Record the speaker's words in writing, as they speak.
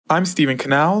I'm Stephen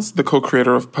Canals, the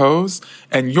co-creator of Pose,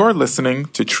 and you're listening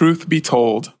to Truth Be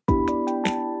Told.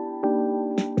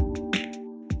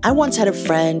 I once had a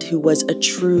friend who was a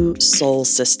true soul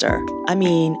sister. I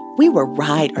mean, we were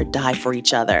ride or die for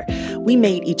each other. We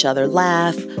made each other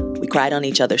laugh. We cried on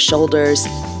each other's shoulders.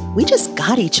 We just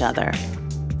got each other.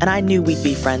 And I knew we'd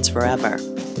be friends forever.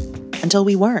 Until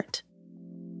we weren't.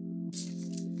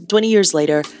 20 years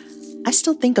later, I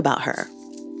still think about her,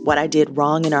 what I did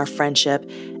wrong in our friendship,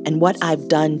 and what I've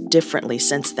done differently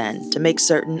since then to make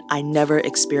certain I never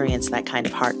experience that kind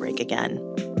of heartbreak again.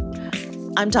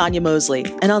 I'm Tanya Mosley,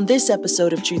 and on this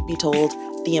episode of Truth Be Told,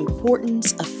 the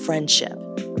importance of friendship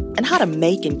and how to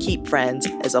make and keep friends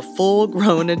as a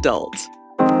full-grown adult.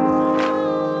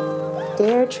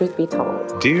 Dear Truth Be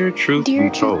Told. Dear Truth Be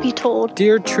Told. Be told.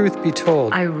 Dear Truth Be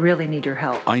Told. I really need your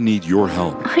help. I need your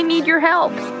help. I need your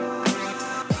help.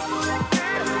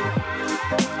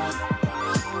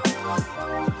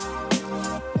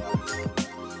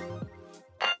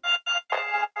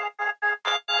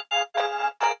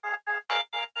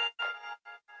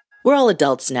 We're all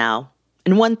adults now,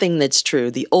 and one thing that's true,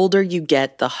 the older you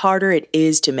get, the harder it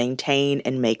is to maintain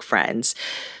and make friends.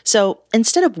 So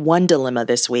instead of one dilemma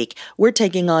this week, we're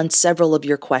taking on several of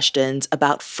your questions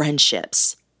about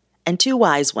friendships. And two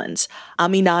wise ones,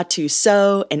 Aminatou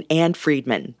Sow and Ann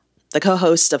Friedman, the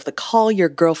co-hosts of the Call Your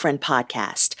Girlfriend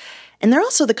podcast. And they're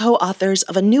also the co-authors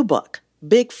of a new book,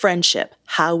 Big Friendship,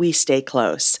 How We Stay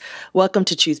Close. Welcome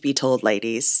to Truth Be Told,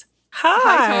 ladies.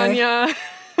 Hi,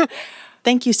 Tanya.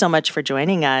 Thank you so much for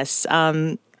joining us.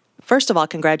 First of all,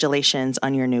 congratulations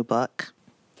on your new book.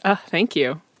 Thank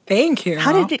you. Thank you.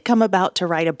 How did it come about to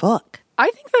write a book?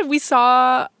 I think that we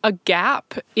saw a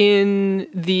gap in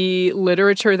the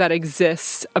literature that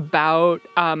exists about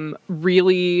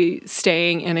really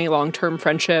staying in a long-term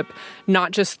friendship,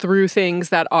 not just through things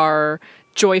that are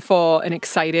joyful and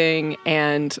exciting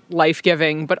and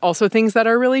life-giving, but also things that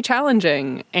are really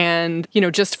challenging. And,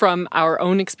 just from our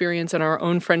own experience and our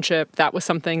own friendship, that was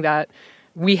something that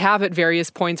we have at various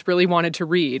points really wanted to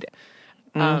read.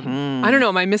 I don't know.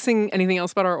 Am I missing anything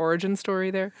else about our origin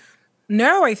story there?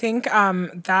 No, I think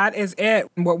that is it.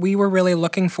 What we were really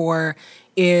looking for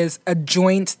is a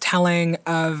joint telling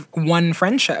of one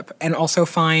friendship and also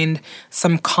find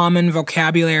some common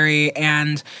vocabulary.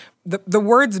 And the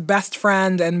words best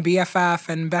friend and BFF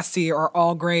and bestie are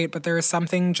all great, but there is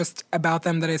something just about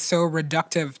them that is so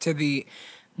reductive to the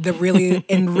really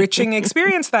enriching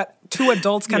experience that two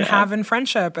adults can have in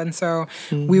friendship. And so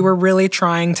we were really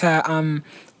trying to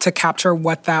capture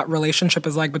what that relationship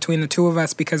is like between the two of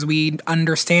us, because we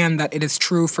understand that it is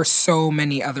true for so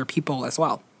many other people as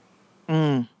well.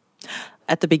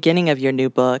 At the beginning of your new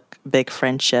book, Big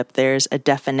Friendship, there's a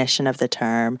definition of the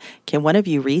term. Can one of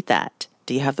you read that?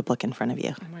 Do you have the book in front of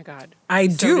you? Oh my God. I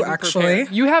do, actually.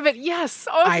 Prepared. You have it? Yes.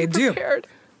 Oh, I do. Prepared.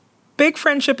 Big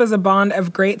friendship is a bond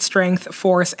of great strength,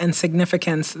 force, and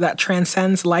significance that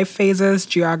transcends life phases,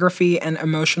 geography, and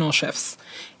emotional shifts.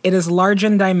 It is large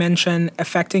in dimension,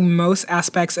 affecting most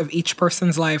aspects of each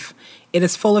person's life. It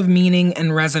is full of meaning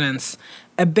and resonance.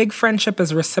 A big friendship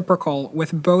is reciprocal,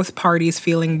 with both parties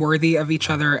feeling worthy of each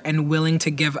other and willing to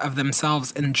give of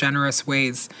themselves in generous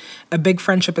ways. A big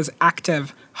friendship is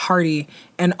active, hearty,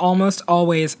 and almost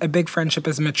always a big friendship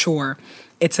is mature.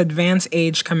 Its advanced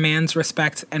age commands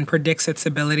respect and predicts its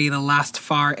ability to last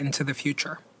far into the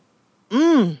future.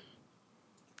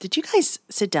 Did you guys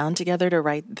sit down together to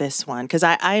write this one? Because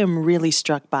I am really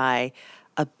struck by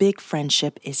a big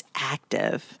friendship is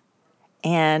active.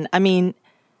 And I mean,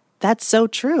 that's so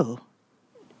true.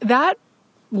 That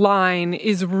line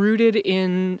is rooted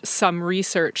in some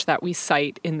research that we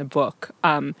cite in the book.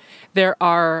 There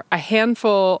are a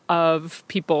handful of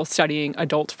people studying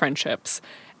adult friendships.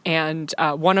 And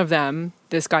one of them,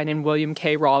 this guy named William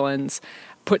K. Rawlins,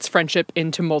 puts friendship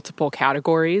into multiple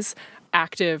categories: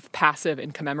 active, passive,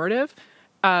 and commemorative.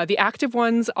 The active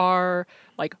ones are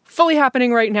like fully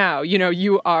happening right now.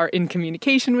 You are in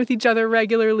communication with each other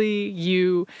regularly.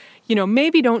 You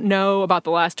maybe don't know about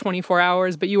the last 24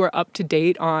 hours, but you are up to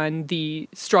date on the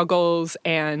struggles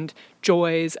and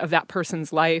joys of that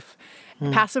person's life.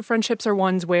 Passive friendships are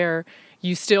ones where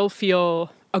you still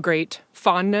feel a great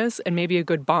fondness and maybe a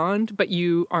good bond, but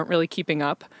you aren't really keeping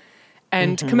up.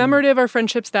 And commemorative are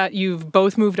friendships that you've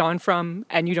both moved on from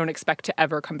and you don't expect to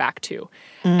ever come back to.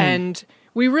 And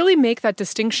we really make that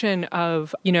distinction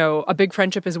of, a big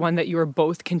friendship is one that you are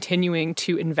both continuing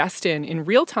to invest in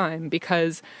real time,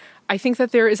 because I think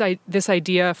that there is this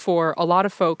idea for a lot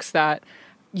of folks that,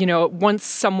 once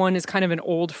someone is kind of an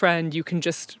old friend, you can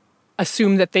just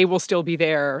assume that they will still be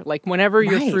there, like whenever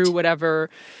you're through whatever.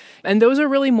 And those are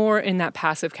really more in that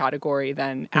passive category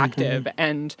than active.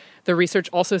 And the research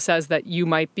also says that you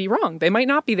might be wrong. They might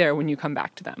not be there when you come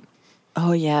back to them.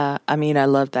 Oh, yeah. I mean, I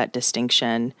love that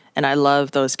distinction. And I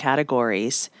love those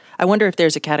categories. I wonder if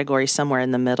there's a category somewhere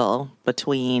in the middle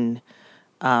between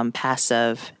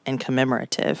passive and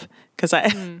commemorative. Because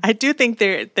I do think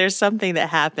there's something that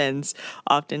happens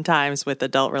oftentimes with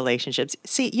adult relationships.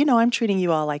 See, I'm treating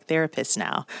you all like therapists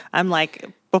now. I'm like,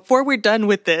 before we're done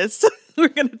with this, we're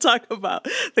going to talk about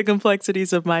the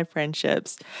complexities of my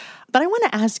friendships. But I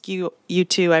want to ask you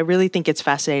two, I really think it's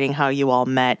fascinating how you all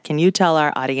met. Can you tell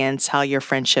our audience how your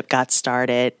friendship got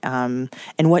started and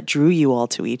what drew you all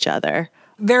to each other?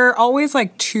 There are always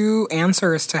like two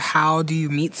answers to how do you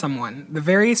meet someone. The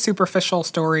very superficial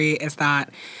story is that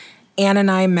Anne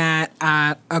and I met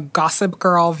at a Gossip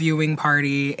Girl viewing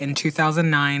party in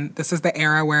 2009. This is the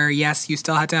era where, yes, you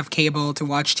still had to have cable to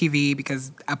watch TV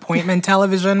because appointment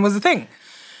television was a thing.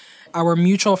 Our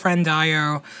mutual friend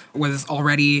Dio was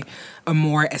already a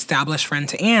more established friend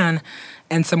to Anne,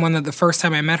 and someone that the first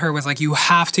time I met her was like, you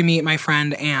have to meet my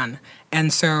friend Anne.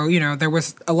 And so, there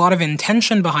was a lot of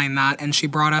intention behind that, and she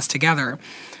brought us together.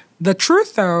 The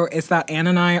truth, though, is that Anne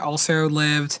and I also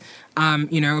lived,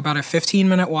 about a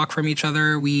 15-minute walk from each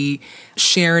other. We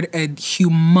shared a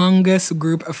humongous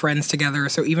group of friends together.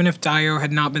 So even if Dio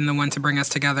had not been the one to bring us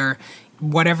together,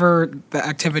 whatever the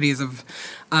activities of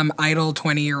idle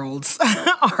 20-year-olds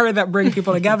are that bring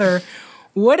people together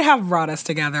would have brought us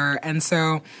together. And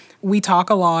so we talk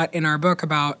a lot in our book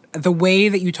about the way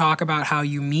that you talk about how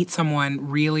you meet someone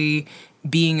really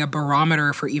being a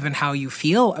barometer for even how you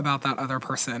feel about that other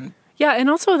person. Yeah, and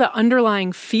also the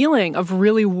underlying feeling of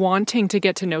really wanting to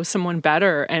get to know someone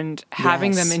better and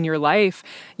having them in your life.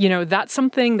 That's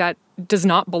something that does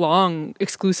not belong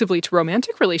exclusively to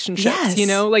romantic relationships.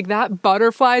 Yes. Like that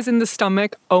butterflies in the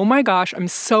stomach. Oh my gosh, I'm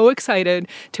so excited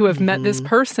to have met this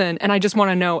person and I just want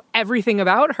to know everything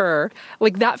about her.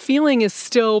 Like that feeling is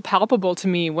still palpable to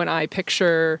me when I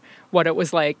picture what it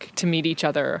was like to meet each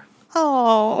other.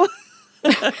 Oh.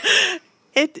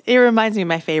 It reminds me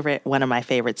of one of my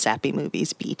favorite sappy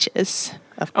movies, Beaches.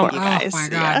 Of course, you guys. Oh my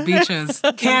God, Beaches.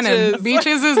 Canon.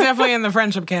 Beaches is definitely in the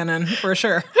friendship canon, for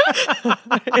sure.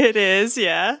 It is,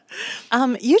 yeah.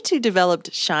 You two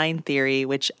developed Shine Theory,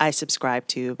 which I subscribe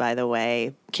to, by the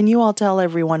way. Can you all tell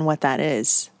everyone what that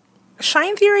is?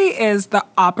 Shine Theory is the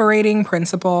operating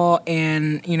principle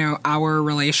in, our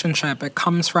relationship. It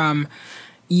comes from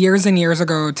years and years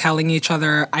ago telling each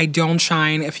other, I don't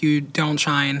shine if you don't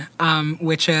shine,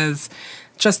 which is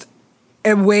just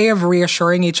a way of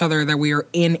reassuring each other that we are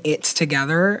in it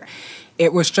together.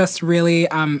 It was just really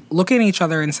looking at each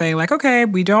other and saying like, okay,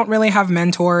 we don't really have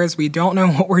mentors. We don't know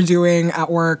what we're doing at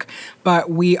work, but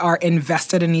we are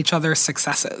invested in each other's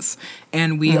successes.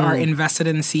 And we are invested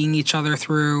in seeing each other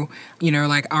through,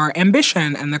 like our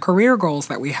ambition and the career goals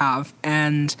that we have.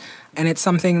 And it's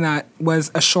something that was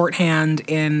a shorthand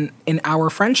in our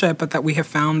friendship, but that we have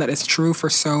found that is true for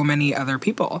so many other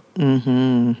people.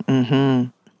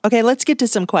 Okay, let's get to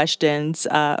some questions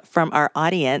from our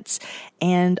audience.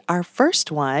 And our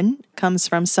first one comes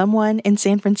from someone in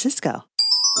San Francisco.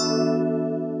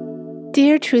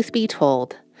 Dear Truth Be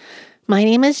Told, my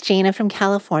name is Jana from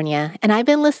California, and I've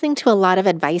been listening to a lot of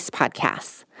advice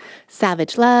podcasts.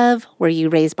 Savage Love, Were You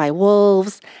Raised by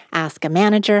Wolves, Ask a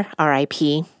Manager,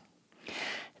 RIP.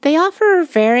 They offer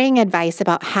varying advice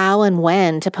about how and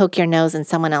when to poke your nose in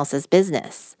someone else's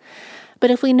business. But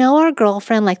if we know our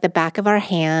girlfriend like the back of our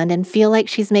hand and feel like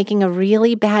she's making a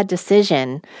really bad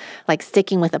decision, like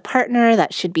sticking with a partner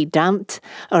that should be dumped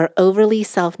or overly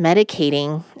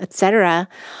self-medicating, etc.,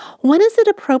 when is it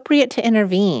appropriate to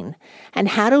intervene? And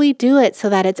how do we do it so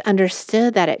that it's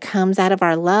understood that it comes out of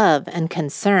our love and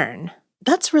concern?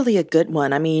 That's really a good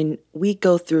one. I mean, we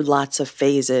go through lots of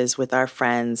phases with our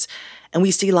friends, and we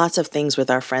see lots of things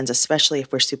with our friends, especially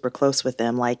if we're super close with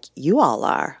them, like you all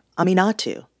are.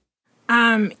 Aminatu.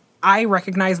 I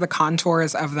recognize the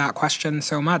contours of that question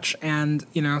so much. And,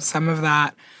 some of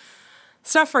that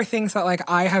stuff are things that like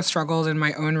I have struggled in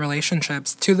my own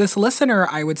relationships. To this listener,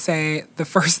 I would say the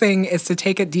first thing is to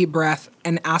take a deep breath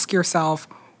and ask yourself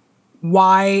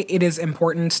why it is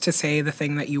important to say the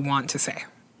thing that you want to say.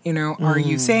 Are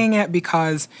you saying it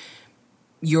because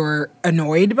you're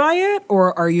annoyed by it,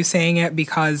 or are you saying it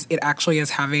because it actually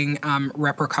is having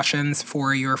repercussions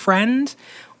for your friend?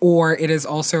 Or it is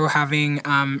also having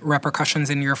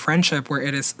repercussions in your friendship where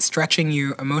it is stretching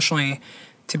you emotionally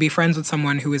to be friends with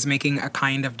someone who is making a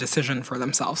kind of decision for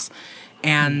themselves.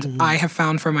 And I have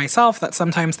found for myself that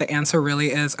sometimes the answer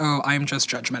really is, oh, I'm just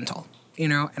judgmental.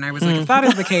 And I was like, if that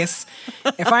is the case,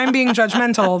 if I'm being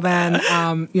judgmental, then,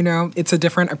 it's a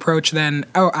different approach than,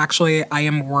 oh, actually, I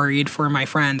am worried for my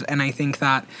friend. And I think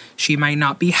that she might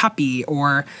not be happy,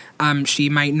 or she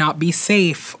might not be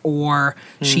safe, or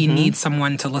she needs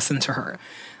someone to listen to her.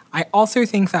 I also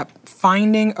think that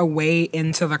finding a way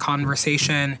into the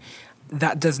conversation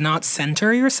that does not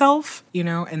center yourself,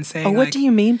 and saying, what do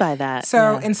you mean by that?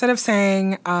 So instead of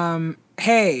saying,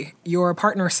 hey, your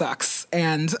partner sucks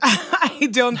and I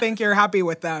don't think you're happy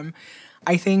with them,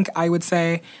 I think I would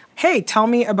say, hey, tell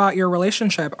me about your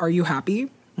relationship. Are you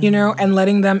happy? And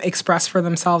letting them express for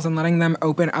themselves and letting them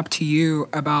open up to you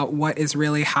about what is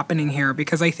really happening here.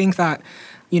 Because I think that,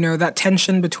 that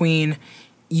tension between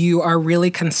you are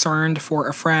really concerned for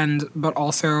a friend, but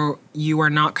also you are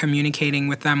not communicating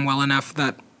with them well enough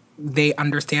that they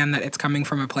understand that it's coming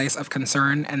from a place of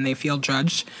concern and they feel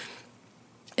judged,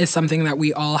 is something that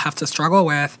we all have to struggle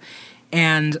with.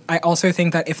 And I also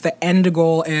think that if the end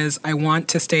goal is I want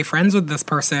to stay friends with this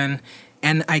person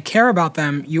and I care about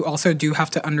them, you also do have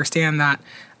to understand that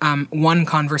one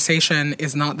conversation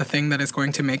is not the thing that is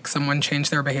going to make someone change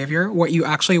their behavior. What you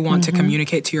actually want to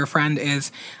communicate to your friend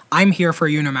is, I'm here for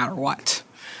you no matter what.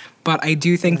 But I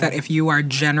do think that if you are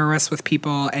generous with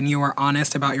people and you are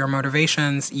honest about your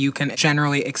motivations, you can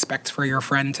generally expect for your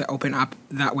friend to open up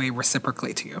that way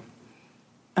reciprocally to you.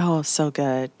 Oh, so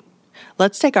good.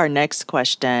 Let's take our next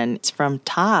question. It's from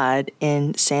Todd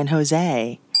in San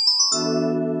Jose.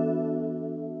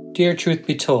 Dear Truth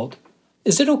Be Told,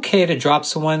 is it okay to drop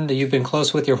someone that you've been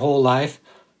close with your whole life,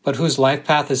 but whose life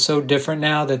path is so different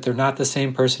now that they're not the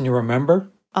same person you remember?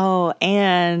 Oh,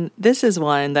 and this is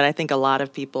one that I think a lot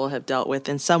of people have dealt with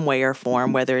in some way or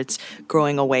form, whether it's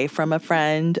growing away from a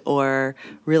friend or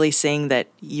really seeing that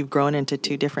you've grown into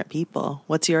two different people.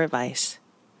 What's your advice?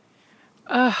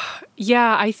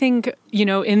 Yeah, I think,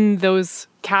 in those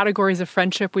categories of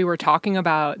friendship we were talking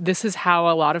about, this is how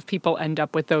a lot of people end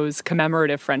up with those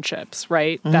commemorative friendships,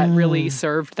 right? That really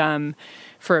served them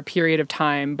for a period of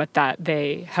time, but that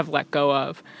they have let go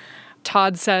of.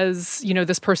 Todd says,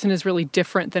 this person is really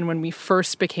different than when we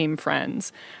first became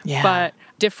friends. Yeah. But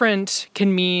different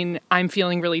can mean I'm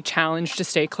feeling really challenged to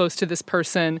stay close to this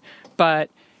person, but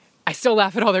I still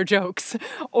laugh at all their jokes.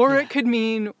 Or it could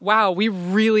mean, wow, we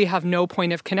really have no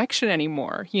point of connection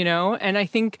anymore, And I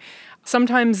think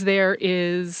sometimes there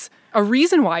is a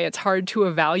reason why it's hard to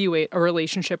evaluate a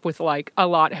relationship with like a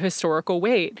lot of historical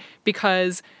weight,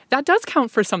 because that does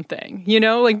count for something,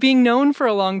 like being known for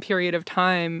a long period of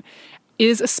time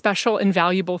is a special and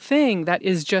valuable thing that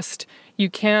is just, you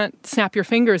can't snap your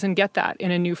fingers and get that in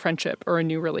a new friendship or a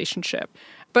new relationship.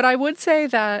 But I would say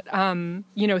that,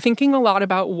 thinking a lot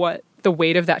about what the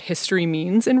weight of that history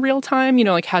means in real time,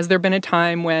 has there been a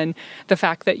time when the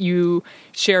fact that you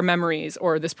share memories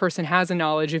or this person has a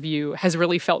knowledge of you has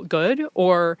really felt good?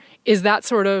 Or is that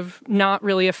sort of not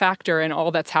really a factor and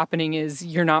all that's happening is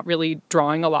you're not really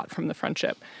drawing a lot from the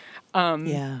friendship?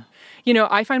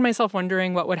 I find myself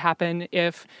wondering what would happen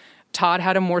if Todd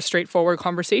had a more straightforward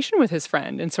conversation with his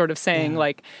friend and sort of saying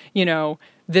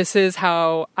this is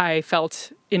how I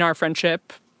felt in our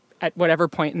friendship at whatever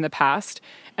point in the past,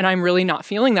 and I'm really not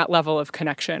feeling that level of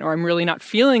connection, or I'm really not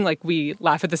feeling like we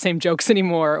laugh at the same jokes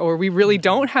anymore, or we really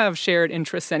don't have shared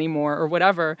interests anymore, or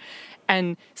whatever,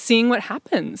 and seeing what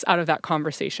happens out of that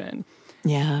conversation.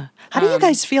 Yeah. How do you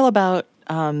guys feel about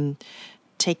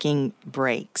taking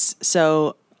breaks?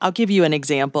 So I'll give you an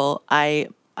example. I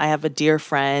have a dear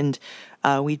friend.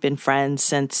 We've been friends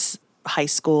since high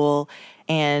school,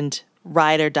 and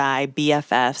ride or die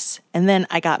BFFs. And then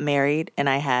I got married and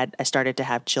I started to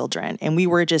have children, and we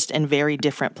were just in very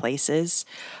different places.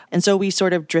 And so we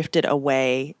sort of drifted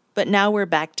away, but now we're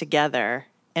back together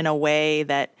in a way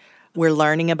that we're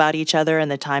learning about each other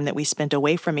and the time that we spent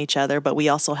away from each other, but we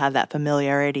also have that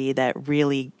familiarity that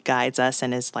really guides us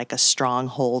and is like a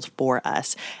stronghold for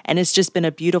us. And it's just been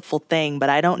a beautiful thing, but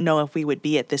I don't know if we would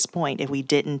be at this point if we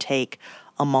didn't take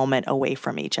a moment away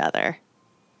from each other.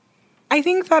 I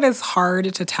think that is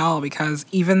hard to tell because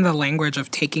even the language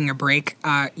of taking a break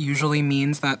usually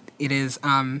means that it is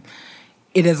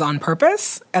on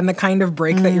purpose, and the kind of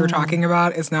break that you're talking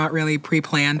about is not really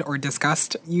pre-planned or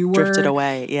discussed. You drifted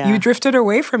away, yeah. You drifted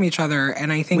away from each other,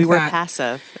 and I think we were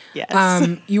passive.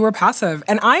 Yes, you were passive,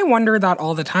 and I wonder that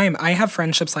all the time. I have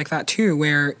friendships like that too,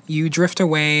 where you drift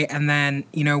away, and then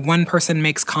one person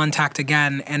makes contact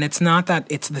again, and it's not that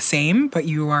it's the same, but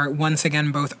you are once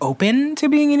again both open to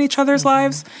being in each other's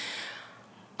lives.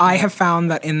 I have found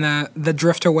that in the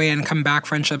drift away and come back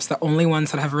friendships, the only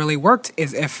ones that have really worked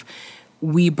is if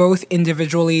we both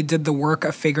individually did the work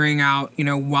of figuring out,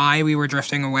 why we were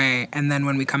drifting away. And then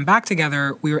when we come back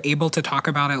together, we were able to talk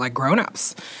about it like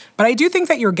grown-ups. But I do think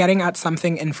that you're getting at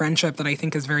something in friendship that I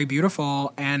think is very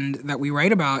beautiful and that we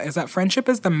write about, is that friendship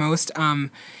is the most,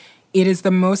 it is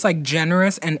the most like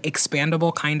generous and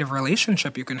expandable kind of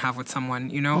relationship you can have with someone,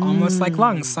 almost like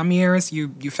lungs. Some years you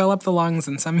fill up the lungs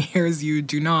and some years you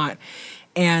do not.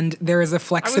 And there is a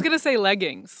I was going to say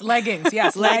leggings. Leggings,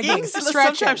 yes. leggings.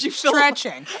 Sometimes you feel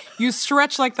Stretching. You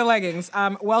stretch like the leggings.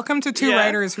 Welcome to two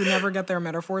writers who never get their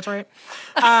metaphors right.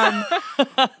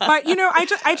 But,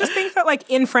 I just think that, like,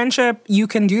 in friendship, you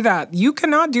can do that. You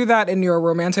cannot do that in your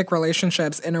romantic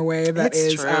relationships in a way that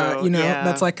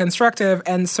that's, like, constructive.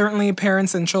 And certainly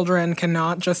parents and children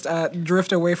cannot just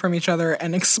drift away from each other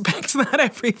and expect that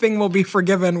everything will be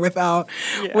forgiven without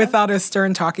a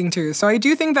stern talking to. So I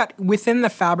do think that within the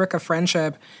fabric of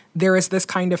friendship, there is this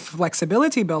kind of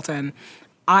flexibility built in.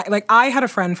 I had a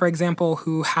friend, for example,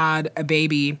 who had a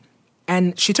baby,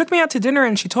 and she took me out to dinner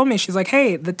and she told me, she's like,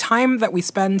 hey, the time that we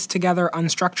spend together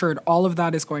unstructured, all of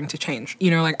that is going to change.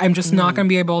 I'm just not going to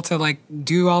be able to like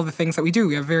do all the things that we do.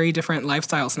 We have very different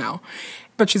lifestyles now.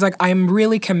 But she's like, I'm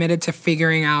really committed to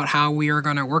figuring out how we are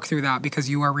going to work through that because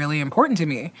you are really important to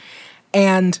me.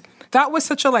 And that was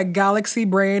such a like galaxy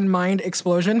brain mind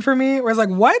explosion for me. Where I was like,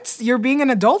 what? You're being an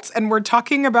adult and we're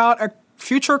talking about a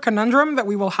future conundrum that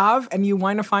we will have and you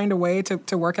want to find a way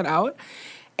to work it out?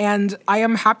 And I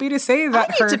am happy to say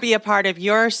that I need to be a part of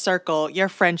your circle, your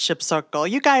friendship circle.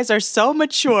 You guys are so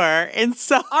mature and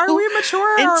so Are we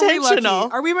mature or intentional.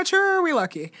 Are we mature or are we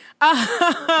lucky?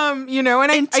 And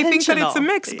I think that it's a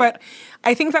mix, but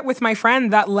I think that with my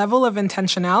friend, that level of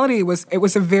intentionality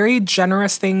was a very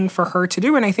generous thing for her to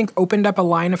do, and I think opened up a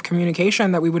line of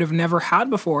communication that we would have never had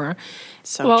before.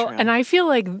 So true. And I feel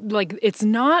like it's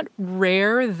not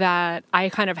rare that I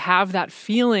kind of have that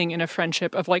feeling in a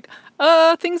friendship of like,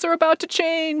 things are about to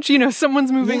change,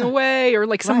 someone's moving away or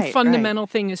like some fundamental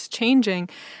thing is changing.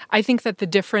 I think that the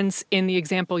difference in the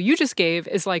example you just gave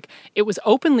is like it was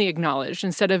openly acknowledged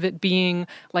instead of it being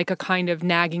like a kind of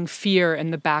nagging fear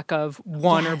in the back of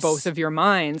one or both of your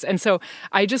minds. And so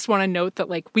I just want to note that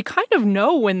like we kind of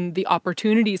know when the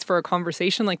opportunities for a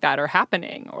conversation like that are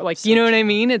happening or like, you know what I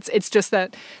mean? It's just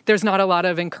that there's not a lot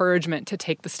of encouragement to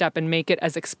take the step and make it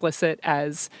as explicit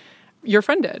as your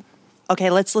friend did. Okay,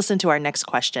 let's listen to our next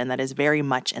question that is very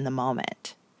much in the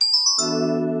moment.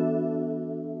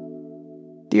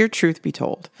 Dear Truth Be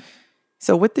Told,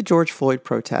 so with the George Floyd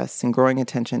protests and growing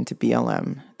attention to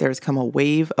BLM, there's come a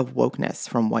wave of wokeness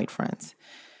from white friends.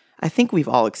 I think we've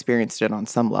all experienced it on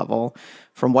some level,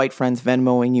 from white friends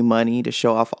Venmoing you money to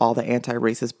show off all the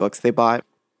anti-racist books they bought.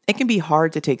 It can be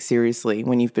hard to take seriously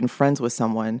when you've been friends with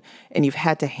someone and you've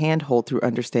had to handhold through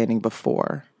understanding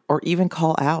before, or even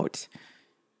call out.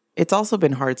 It's also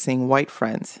been hard seeing white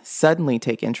friends suddenly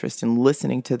take interest in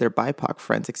listening to their BIPOC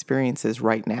friends' experiences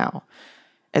right now,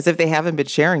 as if they haven't been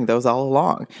sharing those all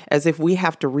along, as if we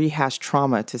have to rehash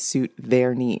trauma to suit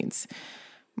their needs.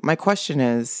 My question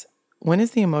is, when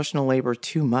is the emotional labor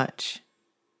too much?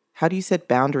 How do you set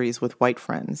boundaries with white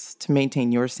friends to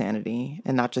maintain your sanity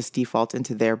and not just default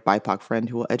into their BIPOC friend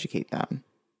who will educate them?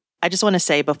 I just want to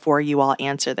say before you all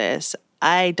answer this,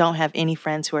 I don't have any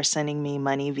friends who are sending me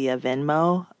money via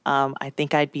Venmo. I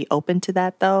think I'd be open to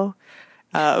that, though.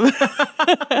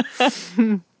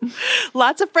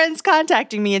 Lots of friends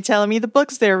contacting me and telling me the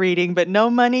books they're reading, but no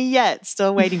money yet.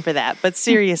 Still waiting for that. But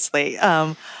seriously,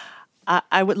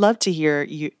 I would love to hear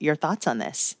your thoughts on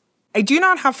this. I do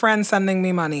not have friends sending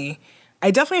me money.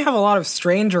 I definitely have a lot of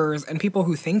strangers and people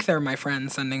who think they're my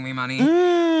friends sending me money.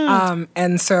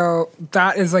 And so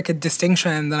that is like a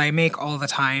distinction that I make all the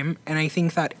time. And I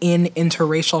think that in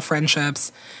interracial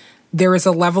friendships, there is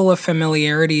a level of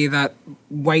familiarity that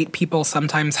white people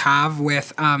sometimes have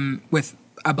with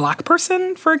a Black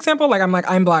person, for example. Like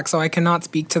I'm Black, so I cannot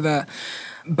speak to the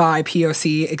bi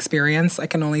POC experience. I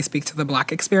can only speak to the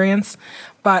Black experience.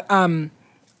 But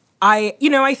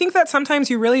I think that sometimes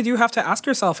you really do have to ask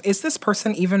yourself, is this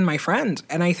person even my friend?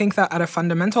 And I think that at a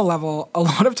fundamental level, a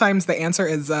lot of times the answer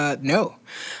is no.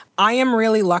 I am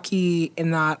really lucky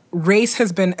in that race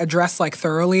has been addressed like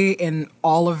thoroughly in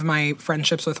all of my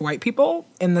friendships with white people,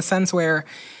 in the sense where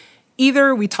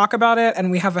either we talk about it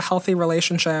and we have a healthy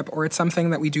relationship, or it's something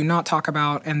that we do not talk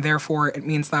about, and therefore it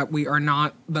means that we are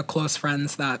not the close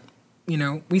friends that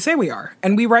we say we are.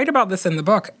 And we write about this in the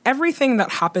book. Everything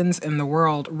that happens in the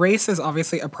world, race is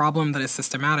obviously a problem that is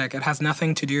systematic. It has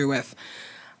nothing to do with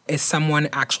is someone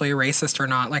actually racist or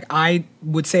not. Like I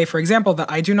would say, for example, that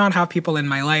I do not have people in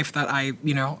my life that I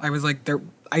was like,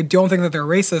 I don't think that they're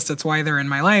racist. It's why they're in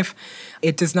my life.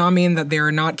 It does not mean that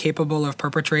they're not capable of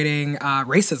perpetrating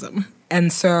racism.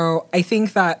 And so I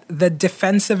think that the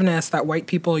defensiveness that white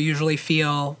people usually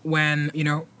feel when,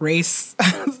 race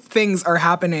things are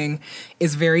happening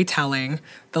is very telling.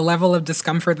 The level of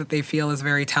discomfort that they feel is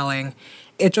very telling.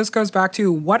 It just goes back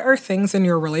to what are things in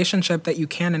your relationship that you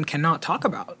can and cannot talk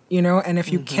about, And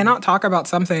if you cannot talk about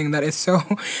something that is so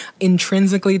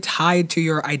intrinsically tied to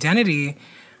your identity,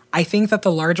 I think that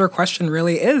the larger question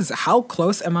really is, how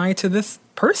close am I to this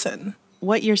person?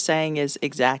 What you're saying is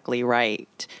exactly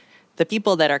right. The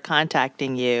people that are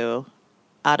contacting you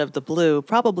out of the blue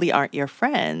probably aren't your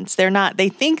friends. They're not. They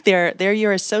think they're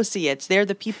your associates. They're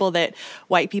the people that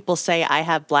white people say, I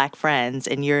have black friends,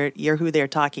 and you're who they're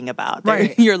talking about.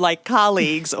 Right. You're like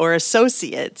colleagues or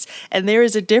associates. And there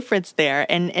is a difference there.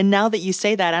 And now that you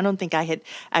say that, I don't think I had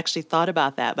actually thought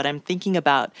about that, but I'm thinking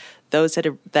about those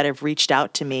that have reached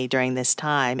out to me during this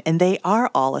time, and they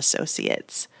are all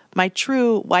associates. My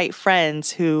true white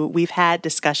friends who we've had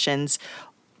discussions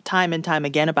time and time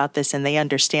again about this, and they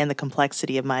understand the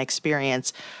complexity of my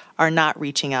experience, are not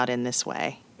reaching out in this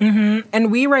way. Mm-hmm.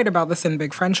 And we write about this in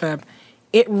Big Friendship.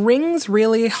 It rings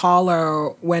really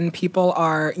hollow when people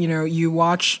are, you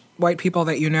watch white people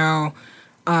that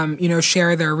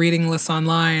share their reading lists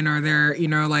online or their,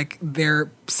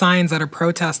 their signs at a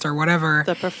protest or whatever.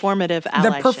 The performative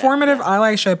allyship. The performative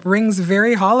allyship rings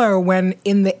very hollow when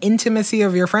in the intimacy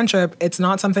of your friendship, it's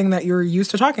not something that you're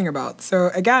used to talking about. So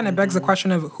again, it begs the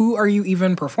question of who are you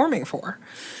even performing for?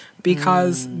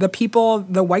 Because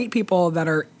the white people that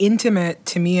are intimate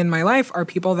to me in my life are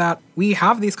people that we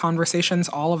have these conversations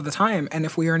all of the time. And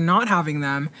if we are not having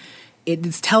them, it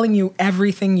is telling you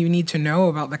everything you need to know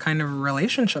about the kind of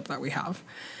relationship that we have.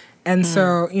 And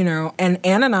so, and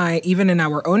Anne and I, even in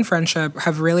our own friendship,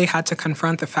 have really had to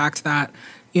confront the fact that,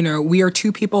 we are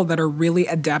two people that are really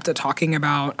adept at talking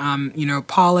about,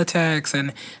 politics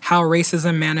and how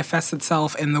racism manifests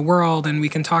itself in the world. And we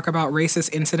can talk about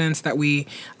racist incidents that we,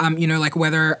 like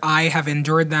whether I have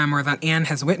endured them or that Anne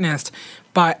has witnessed.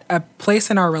 But a place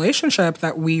in our relationship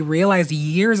that we realized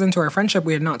years into our friendship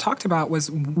we had not talked about was,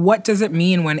 what does it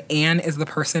mean when Anne is the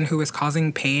person who is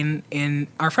causing pain in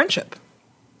our friendship?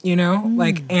 And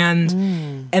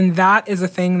that is a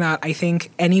thing that I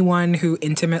think anyone who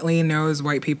intimately knows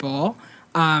white people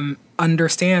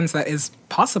understands that is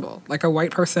possible. Like, a white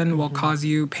person will cause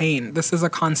you pain. This is a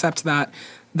concept that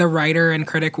the writer and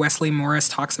critic Wesley Morris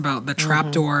talks about, the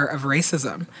trapdoor of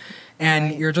racism.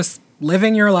 And you're just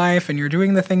living your life and you're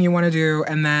doing the thing you want to do,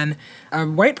 and then a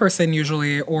white person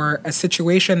usually, or a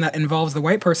situation that involves the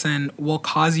white person, will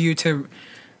cause you to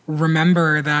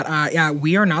remember that,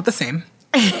 we are not the same.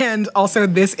 And also,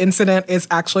 this incident is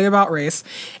actually about race.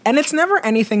 And it's never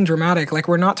anything dramatic. Like,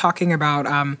 we're not talking about,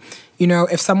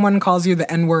 if someone calls you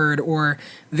the N-word or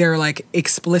they're, like,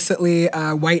 explicitly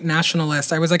white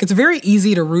nationalist, I was like, it's very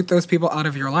easy to root those people out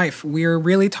of your life. We're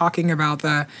really talking about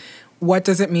what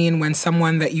does it mean when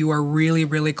someone that you are really,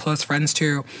 really close friends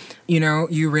to,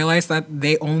 you realize that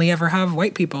they only ever have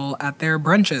white people at their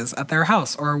brunches at their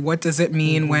house? Or what does it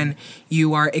mean when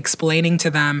you are explaining to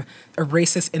them a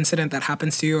racist incident that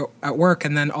happens to you at work,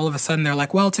 and then all of a sudden they're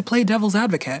like, well, to play devil's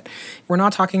advocate. We're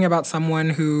not talking about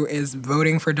someone who is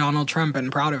voting for Donald Trump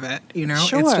and proud of it, It's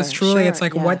just truly, it's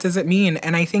like, what does it mean?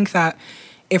 And I think that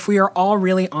if we are all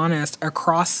really honest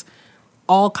across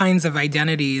all kinds of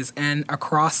identities and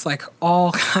across like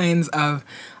all kinds of,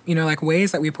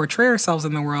 ways that we portray ourselves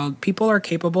in the world, people are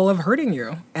capable of hurting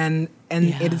you. And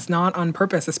it is not on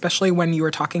purpose, especially when you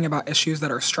are talking about issues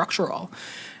that are structural.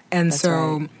 And that's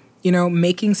so, right.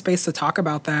 Making space to talk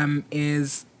about them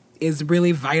is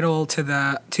really vital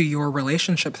to your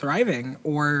relationship thriving,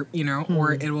 or,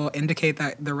 or it will indicate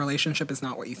that the relationship is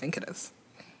not what you think it is.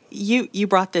 You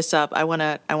brought this up. I want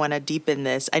to deepen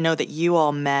this. I know that you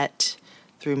all met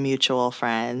through mutual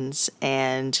friends,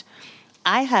 and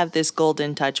I have this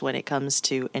golden touch when it comes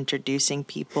to introducing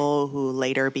people who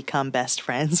later become best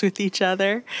friends with each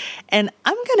other. And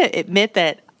I'm going to admit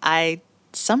that I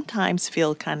sometimes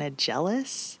feel kind of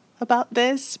jealous about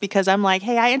this, because I'm like,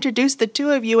 hey, I introduced the two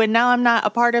of you and now I'm not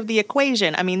a part of the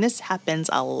equation. I mean, this happens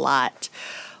a lot.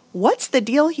 What's the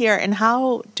deal here, and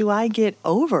how do I get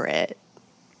over it?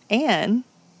 Anne?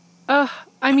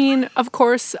 I mean, of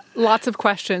course, lots of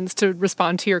questions to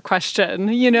respond to your question.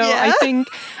 I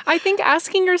think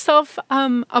asking yourself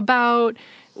about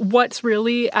what's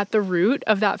really at the root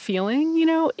of that feeling,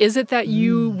 is it that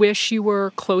you wish you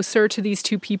were closer to these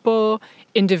two people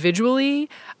individually?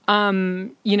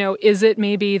 Is it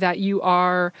maybe that you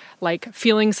are like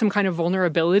feeling some kind of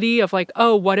vulnerability of like,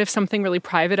 oh, what if something really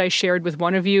private I shared with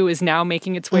one of you is now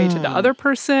making its way to the other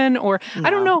person? Or I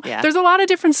don't know. Yeah. There's a lot of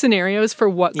different scenarios for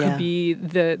what could be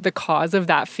the cause of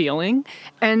that feeling.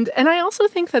 And I also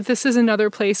think that this is another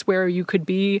place where you could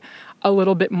be a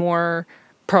little bit more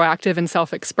proactive and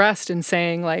self-expressed in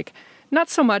saying like, not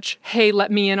so much, hey,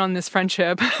 let me in on this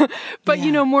friendship, but,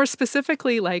 more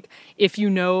specifically, like if you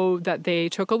know that they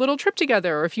took a little trip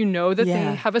together or if you know that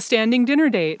they have a standing dinner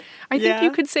date, I think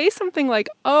you could say something like,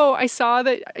 oh, I saw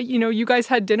that, you guys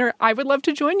had dinner. I would love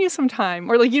to join you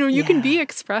sometime. Or like, you can be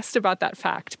expressed about that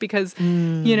fact because,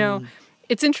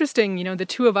 it's interesting, the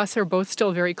two of us are both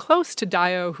still very close to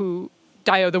Dio,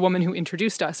 the woman who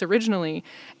introduced us originally.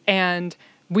 And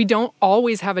we don't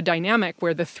always have a dynamic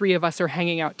where the three of us are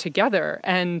hanging out together.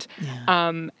 And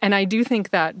I do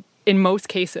think that in most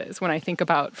cases, when I think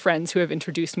about friends who have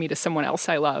introduced me to someone else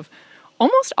I love,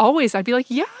 almost always I'd be like,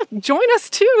 yeah, join us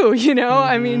too,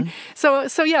 I mean, so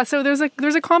there's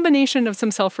a combination of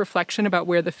some self-reflection about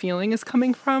where the feeling is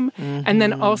coming from, and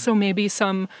then also maybe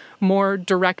some more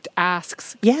direct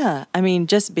asks. Yeah, I mean,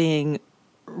 just being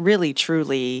really,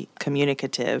 truly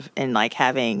communicative and like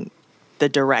having the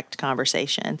direct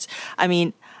conversations. I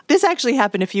mean, this actually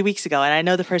happened a few weeks ago, and I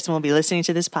know the person will be listening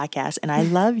to this podcast, and I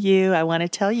love you. I want to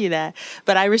tell you that.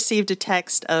 But I received a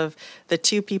text of the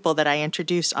two people that I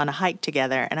introduced on a hike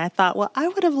together, and I thought, well, I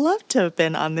would have loved to have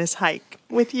been on this hike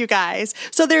with you guys.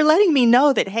 So they're letting me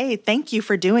know that, hey, thank you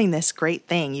for doing this great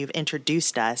thing. You've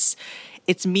introduced us.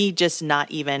 It's me just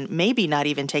maybe not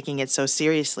even taking it so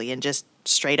seriously and just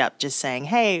straight up just saying,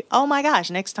 hey, oh my gosh,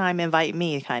 next time invite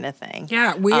me kind of thing.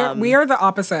 Yeah, we are the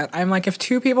opposite. I'm like, if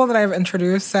two people that I've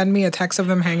introduced send me a text of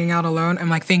them hanging out alone,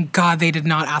 I'm like, thank God they did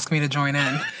not ask me to join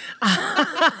in.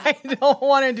 I don't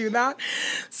want to do that.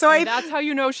 So that's how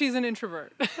you know she's an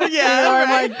introvert.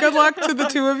 I'm like, good luck to the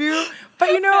two of you. But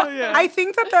I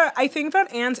think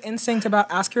that Anne's instinct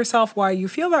about ask yourself why you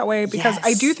feel that way, because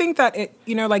I do think that it,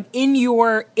 like in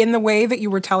the way that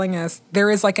you were telling us, there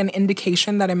is like an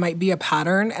indication that it might be a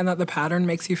pattern and that the pattern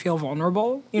makes you feel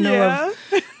vulnerable.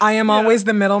 I am always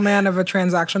the middleman of a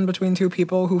transaction between two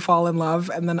people who fall in love,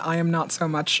 and then I am not so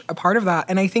much a part of that.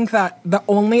 And I think that the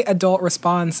only adult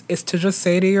response is to just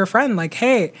say to your friend, like,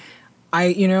 hey,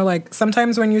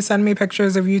 sometimes when you send me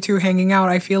pictures of you two hanging out,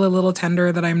 I feel a little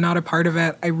tender that I'm not a part of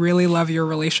it. I really love your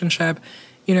relationship.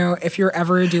 If you're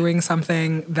ever doing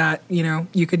something that,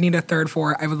 you could need a third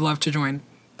for, I would love to join.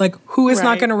 Like, who is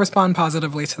not going to respond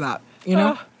positively to that,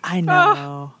 I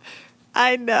know.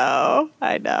 I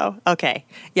know. Okay.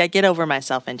 Yeah, get over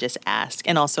myself and just ask,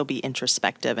 and also be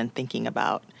introspective and thinking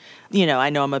about, I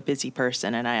know I'm a busy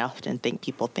person, and I often think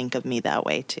people think of me that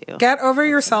way too. Get over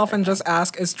yourself and just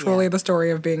ask is truly the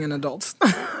story of being an adult.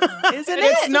 Isn't it?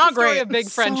 It's not great. A big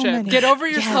friendship. Get over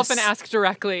yourself and ask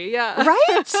directly. Yeah.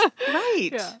 Right.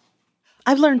 Yeah.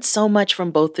 I've learned so much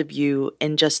from both of you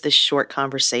in just this short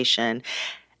conversation.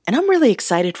 And I'm really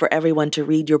excited for everyone to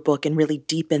read your book and really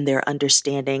deepen their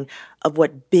understanding of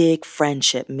what big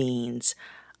friendship means.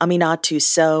 Aminatou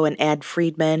Sow and Anne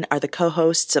Friedman are the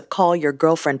co-hosts of Call Your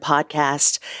Girlfriend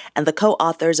podcast and the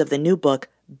co-authors of the new book,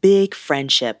 Big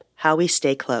Friendship, How We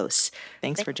Stay Close.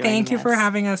 Thanks for joining us. Thank you for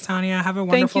having us, Tanya. Have a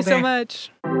wonderful day. Thank you so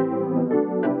much.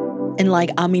 And like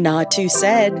Aminatou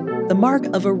said, the mark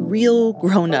of a real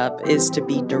grown-up is to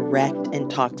be direct and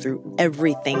talk through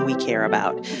everything we care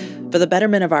about for the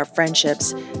betterment of our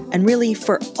friendships and really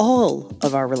for all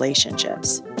of our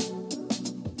relationships.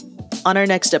 On our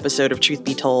next episode of Truth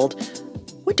Be Told,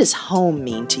 what does home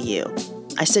mean to you?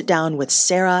 I sit down with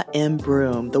Sarah M.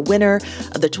 Broom, the winner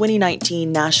of the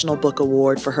 2019 National Book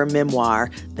Award for her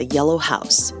memoir, The Yellow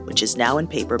House, which is now in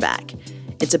paperback.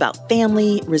 It's about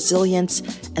family, resilience,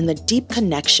 and the deep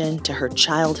connection to her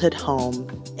childhood home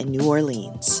in New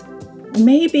Orleans.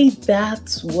 Maybe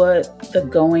that's what the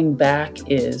going back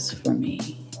is for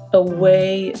me. A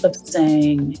way of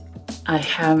saying, I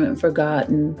haven't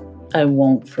forgotten, I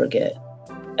won't forget.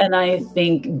 And I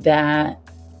think that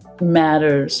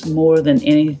matters more than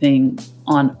anything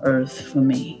on earth for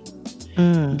me.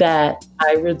 That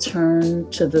I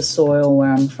return to the soil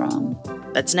where I'm from.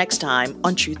 That's next time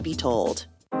on Truth Be Told.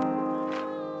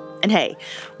 And hey,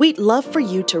 we'd love for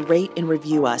you to rate and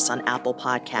review us on Apple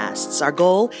Podcasts. Our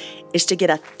goal is to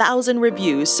get 1,000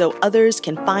 reviews so others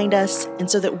can find us and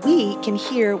so that we can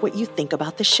hear what you think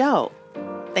about the show.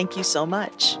 Thank you so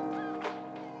much.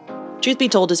 Truth Be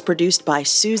Told is produced by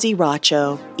Susie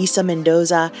Racho, Isa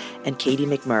Mendoza, and Katie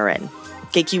McMurrin.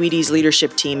 KQED's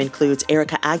leadership team includes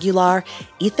Erica Aguilar,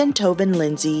 Ethan Tobin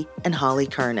Lindsay, and Holly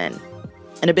Kernan.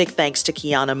 And a big thanks to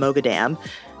Kiana Mogadam.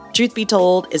 Truth Be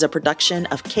Told is a production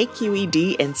of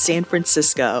KQED in San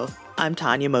Francisco. I'm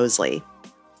Tanya Mosley.